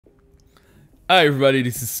Hi everybody,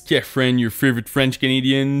 this is Kefren, your favorite French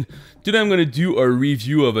Canadian. Today I'm going to do a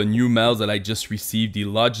review of a new mouse that I just received, the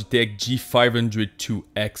Logitech G502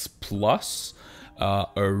 X Plus. A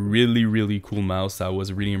really cool mouse. I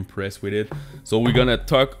was really impressed with it. So we're going to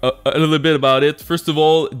talk a little bit about it. First of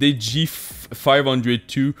all, the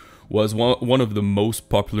G502 was one of the most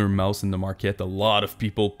popular mouse in the market. A lot of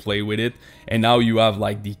people play with it, and now you have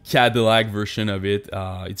like the Cadillac version of it.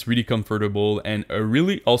 It's really comfortable and a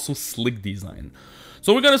really also slick design.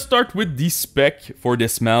 So we're gonna start with the spec for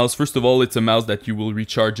this mouse. First of all, it's a mouse that you will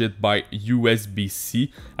recharge it by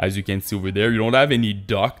USB-C, as you can see over there. You don't have any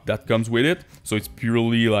dock that comes with it, so it's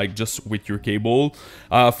purely like just with your cable.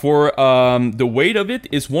 The weight of it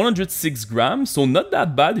is 106 grams, so not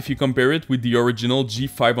that bad if you compare it with the original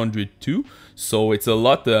G502. So it's a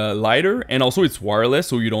lot lighter, and also it's wireless,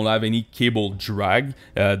 so you don't have any cable drag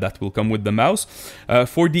that will come with the mouse.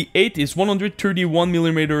 For the 8, it's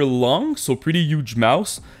 131mm long, so pretty huge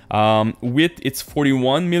mouse. Width, it's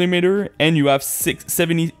 41mm, and you have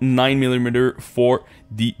 79mm for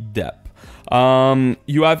the depth.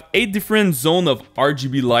 You have 8 different zones of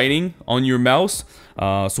RGB lighting on your mouse,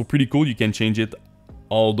 so pretty cool. You can change it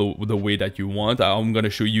all the way that you want. I'm going to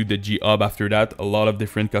show you the G-Hub after that. A lot of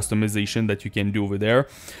different customization that you can do over there.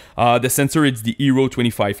 The sensor, it's the Hero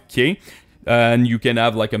 25K. And you can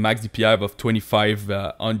have like a max DPI of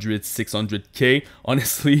 2500, 600K.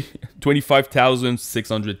 Honestly,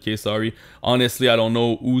 25,600K, sorry. Honestly, I don't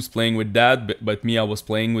know who's playing with that, but me, I was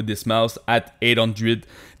playing with this mouse at 800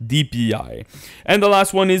 DPI. And the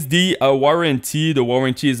last one is the warranty. The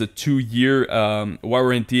warranty is a 2-year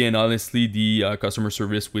warranty, and honestly, the customer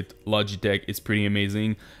service with Logitech is pretty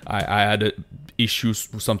amazing. I had issues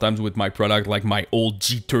sometimes with my product, like my old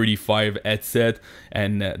G35 headset,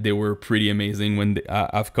 and they were pretty amazing when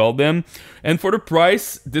I've called them. And for the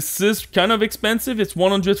price, this is kind of expensive. It's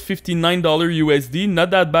 $159 USD, not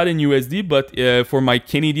that bad in USD, but for my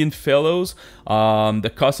Canadian fellows,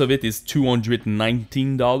 the cost of it is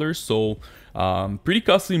 $219, so pretty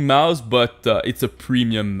costly mouse, but it's a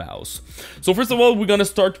premium mouse. So first of all, we're gonna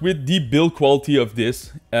start with the build quality of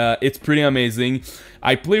this. It's pretty amazing.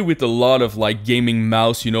 I play with a lot of like gaming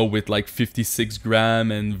mouse, you know, with like 56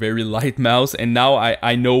 gram and very light mouse, and now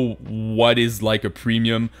I know what is like a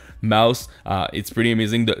premium mouse. It's pretty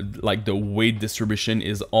amazing. The weight distribution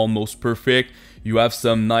is almost perfect. You have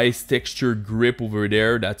some nice texture grip over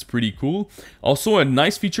there. That's pretty cool. Also, a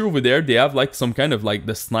nice feature over there, they have like some kind of like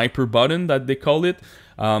the sniper button that they call it.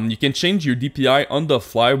 You can change your DPI on the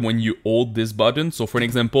fly when you hold this button. So for an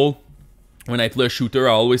example, when I play a shooter,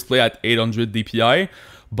 I always play at 800 DPI.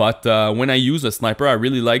 But when I use a sniper, I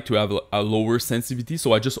really like to have a lower sensitivity.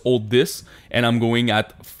 So I just hold this and I'm going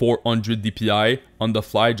at 400 DPI on the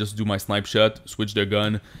fly. Just do my snipe shot, switch the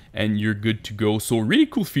gun, and you're good to go. So really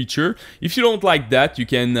cool feature. If you don't like that, you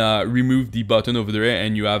can remove the button over there,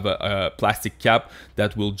 and you have a plastic cap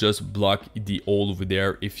that will just block the hole over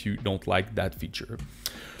there if you don't like that feature.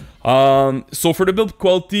 So for the build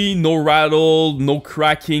quality, no rattle, no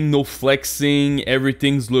cracking, no flexing,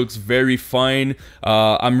 everything looks very fine.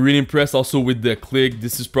 I'm really impressed also with the click.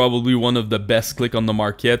 This is probably one of the best click on the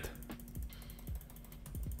market.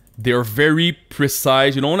 They're very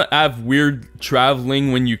precise. You don't want to have weird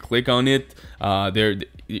traveling when you click on it.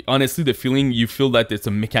 Honestly, the feeling, you feel that it's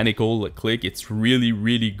a mechanical click. It's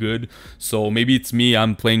really good. So maybe it's me,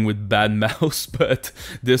 I'm playing with bad mouse, but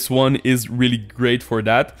this one is really great for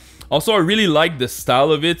that. Also, I really like the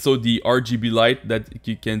style of it. So the RGB light that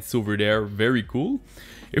you can see over there, very cool.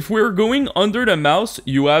 If we're going under the mouse,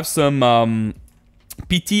 you have some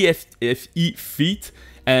PTFE feet,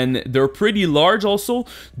 and they're pretty large also.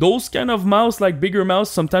 Those kind of mouse, like bigger mouse,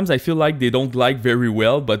 sometimes I feel like they don't like very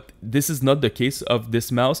well, but this is not the case of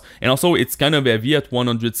this mouse. And also it's kind of heavy at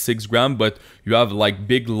 106 grams, but you have like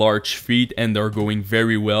big large feet and they're going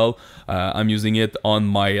very well. I'm using it on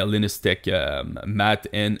my Logitech mat,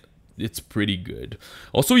 and it's pretty good.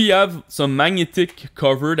 Also, you have some magnetic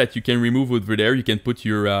cover that you can remove over there. You can put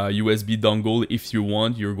your USB dongle if you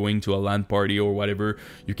want. You're going to a LAN party or whatever,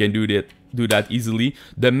 you can do that easily.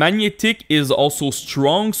 The magnetic is also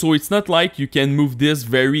strong, so it's not like you can move this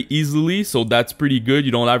very easily, so that's pretty good.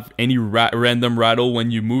 You don't have any random rattle when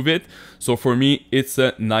you move it, so for me it's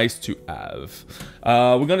nice to have.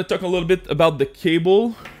 We're gonna talk a little bit about the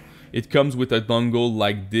cable. It comes with a dongle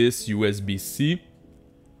like this, USB-C.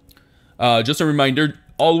 Just a reminder,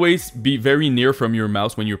 always be very near from your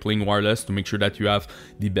mouse when you're playing wireless to make sure that you have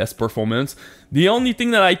the best performance. The only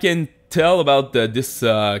thing that I can tell about this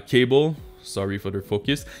cable, sorry for the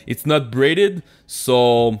focus, it's not braided,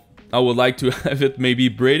 so I would like to have it maybe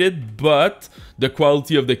braided, but the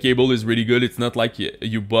quality of the cable is really good. It's not like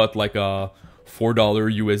you bought like a $4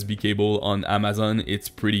 USB cable on Amazon. It's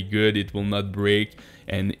pretty good, it will not break,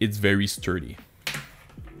 and it's very sturdy.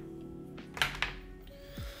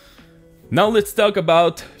 Now let's talk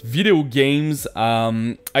about video games.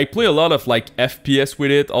 I play a lot of like FPS with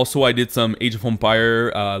it. Also, I did some Age of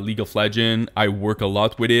Empires, League of Legends. I work a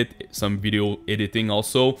lot with it, some video editing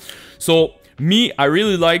also. So me, I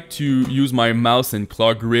really like to use my mouse and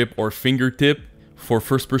claw grip or fingertip for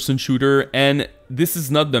first-person shooter, and this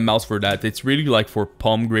is not the mouse for that. It's really like for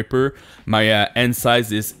palm gripper. My hand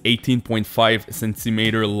size is 18.5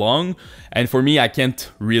 centimeter long, and for me, I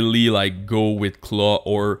can't really like go with claw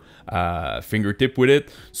or fingertip with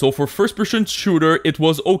it. So for first-person shooter, it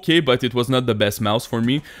was okay, but it was not the best mouse for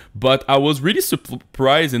me. But I was really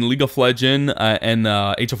surprised in League of Legends and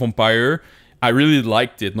Age of Empires. I really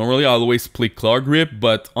liked it. Normally I always play claw grip,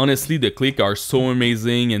 but honestly the click are so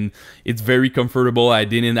amazing and it's very comfortable. I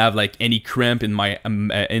didn't have like any cramp in my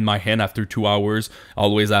hand after 2 hours. I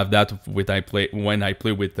always have that when I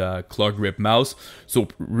play with claw grip mouse. So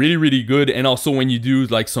really good. And also when you do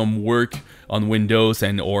like some work on Windows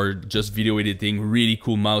and or just video editing, really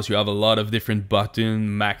cool mouse. You have a lot of different button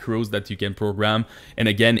macros that you can program, and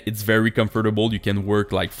again it's very comfortable. You can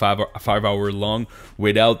work like 5 hours long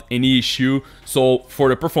without any issue. So for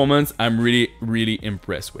the performance, I'm really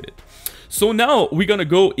impressed with it. So now we're gonna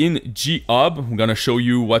go in GIG. I'm gonna show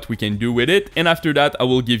you what we can do with it, and after that I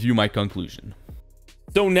will give you my conclusion.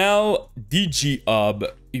 So now the GIG,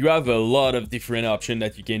 you have a lot of different options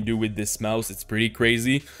that you can do with this mouse. It's pretty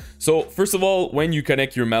crazy. So first of all, when you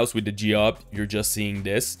connect your mouse with the GIG, you're just seeing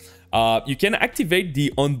this. You can activate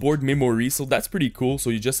the onboard memory, so that's pretty cool. So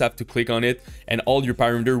you just have to click on it and all your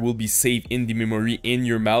parameter will be saved in the memory in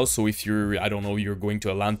your mouse. So if you're, I don't know, you're going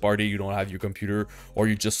to a LAN party, you don't have your computer, or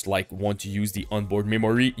you just like want to use the onboard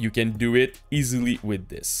memory, you can do it easily with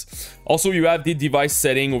this. Also, you have the device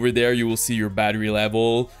setting over there. You will see your battery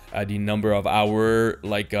level, the number of hours,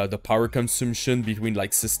 like the power consumption between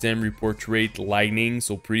like system, report rate, lightning.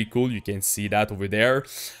 So pretty cool. You can see that over there.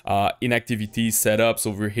 Inactivity setups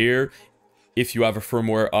over here. If you have a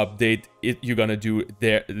firmware update, you're gonna do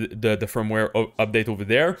the firmware update over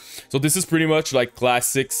there. So this is pretty much like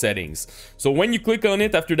classic settings. So when you click on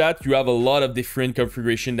it, after that you have a lot of different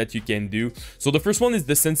configuration that you can do. So the first one is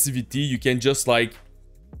the sensitivity. You can just like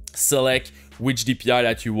select which DPI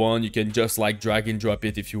that you want. You can just like drag and drop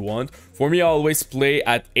it if you want. For me, I always play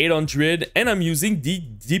at 800, and I'm using the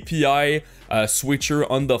DPI switcher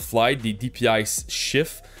on the fly, the DPI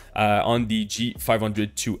shift on the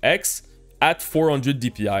G502 X at 400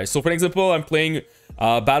 DPI. So for example, I'm playing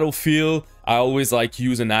Battlefield. I always like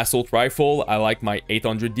use an assault rifle. I like my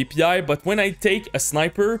 800 DPI, but when I take a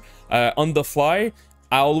sniper on the fly,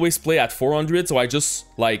 I always play at 400. So I just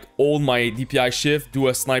like hold my DPI shift, do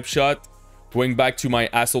a snipe shot, going back to my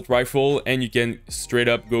assault rifle, and you can straight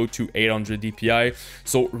up go to 800 DPI.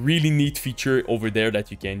 So really neat feature over there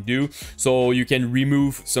that you can do. So you can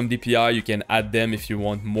remove some DPI, you can add them if you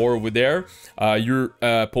want more over there. Your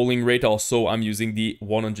polling rate also, I'm using the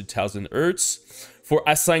 100,000 Hertz. For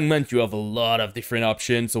assignment, you have a lot of different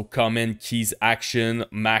options. So command, keys, action,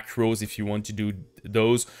 macros if you want to do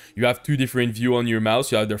those. You have two different views on your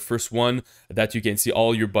mouse. You have the first one that you can see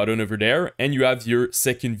all your button over there, and you have your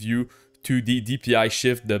second view to the DPI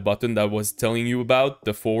shift, the button that I was telling you about,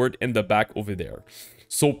 the forward and the back over there.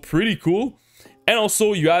 So pretty cool. And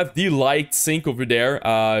also you have the light sync over there.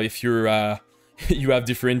 If you're you have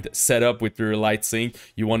different setup with your light sync,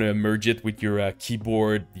 you want to merge it with your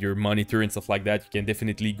keyboard, your monitor and stuff like that, you can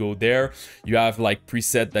definitely go there. You have like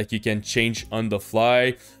preset that you can change on the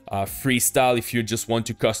fly. Freestyle if you just want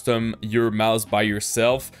to custom your mouse by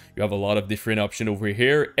yourself. You have a lot of different options over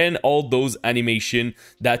here, and all those animation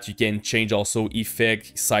that you can change, also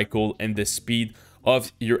effect, cycle, and the speed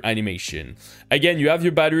of your animation. Again, you have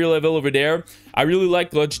your battery level over there. I really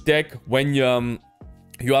like Logitech when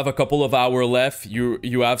you have a couple of hours left,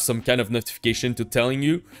 you have some kind of notification to telling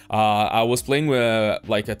you. I was playing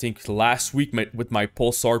like I think last week with my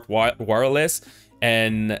Corsair wireless,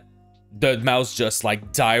 and the mouse just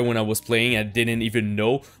like died when I was playing. I didn't even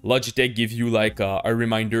know. Logitech give you like a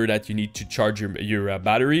reminder that you need to charge your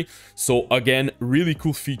battery. So again, really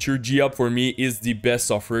cool feature. GIG for me is the best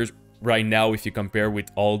software right now if you compare with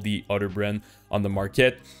all the other brands on the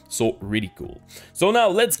market. So really cool. So now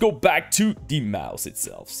let's go back to the mouse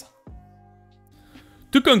itself.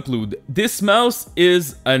 To conclude, this mouse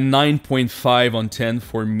is a 9.5 on 10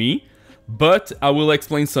 for me, but I will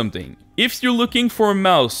explain something. If you're looking for a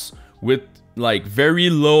mouse with like very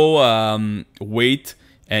low weight,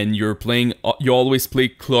 and you always play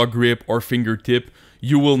claw grip or fingertip,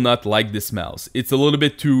 you will not like this mouse. It's a little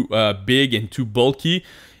bit too big and too bulky.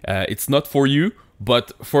 it's not for you.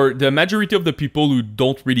 But for the majority of the people who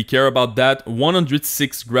don't really care about that,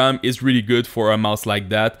 106 gram is really good for a mouse like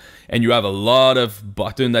that. And you have a lot of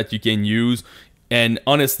buttons that you can use. And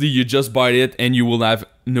honestly, you just buy it and you will have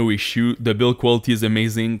no issue. The build quality is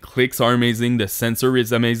amazing, clicks are amazing, the sensor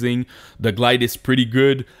is amazing, the glide is pretty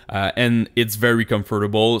good, and it's very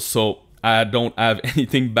comfortable. So I don't have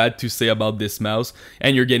anything bad to say about this mouse.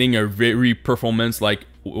 And you're getting a very performance like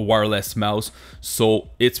wireless mouse, so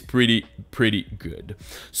it's pretty good.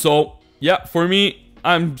 So yeah, for me,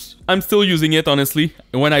 I'm still using it, honestly.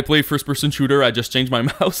 When I play first person shooter, I just change my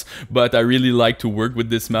mouse, but I really like to work with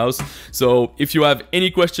this mouse. So if you have any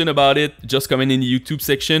question about it, just comment in the YouTube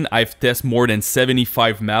section. I've tested more than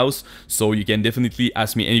 75 mouse, so you can definitely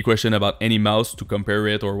ask me any question about any mouse to compare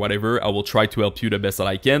it or whatever. I will try to help you the best that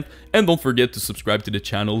I can. And don't forget to subscribe to the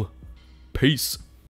channel. Peace.